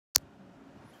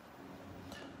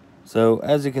So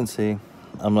as you can see,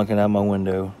 I'm looking out my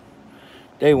window.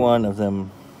 Day one of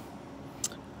them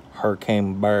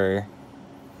Hurricane Barry.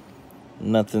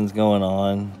 Nothing's going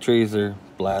on. Trees are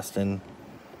blasting.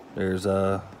 There's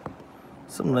some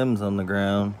limbs on the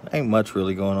ground. Ain't much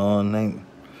really going on. Ain't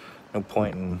no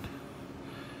point in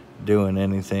doing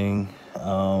anything.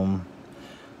 The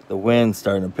wind's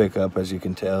starting to pick up, as you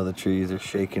can tell. The trees are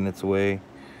shaking its way.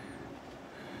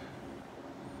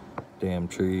 Damn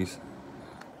trees.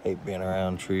 Hate being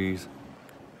around trees.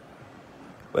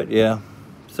 But yeah,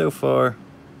 so far,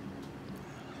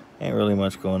 ain't really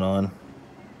much going on.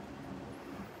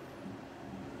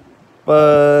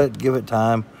 But give it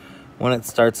time. When it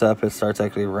starts up, it starts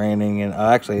actually raining. And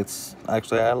actually,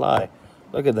 I lie.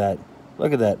 Look at that.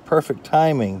 Look at that. Perfect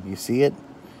timing. You see it?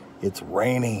 It's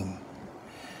raining.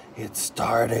 It's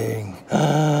starting.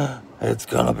 It's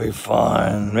gonna be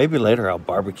fun. Maybe later I'll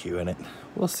barbecue in it.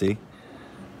 We'll see.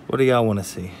 What do y'all want to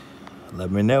see?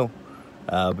 Let me know.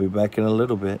 I'll be back in a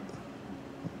little bit.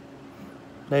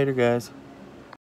 Later, guys.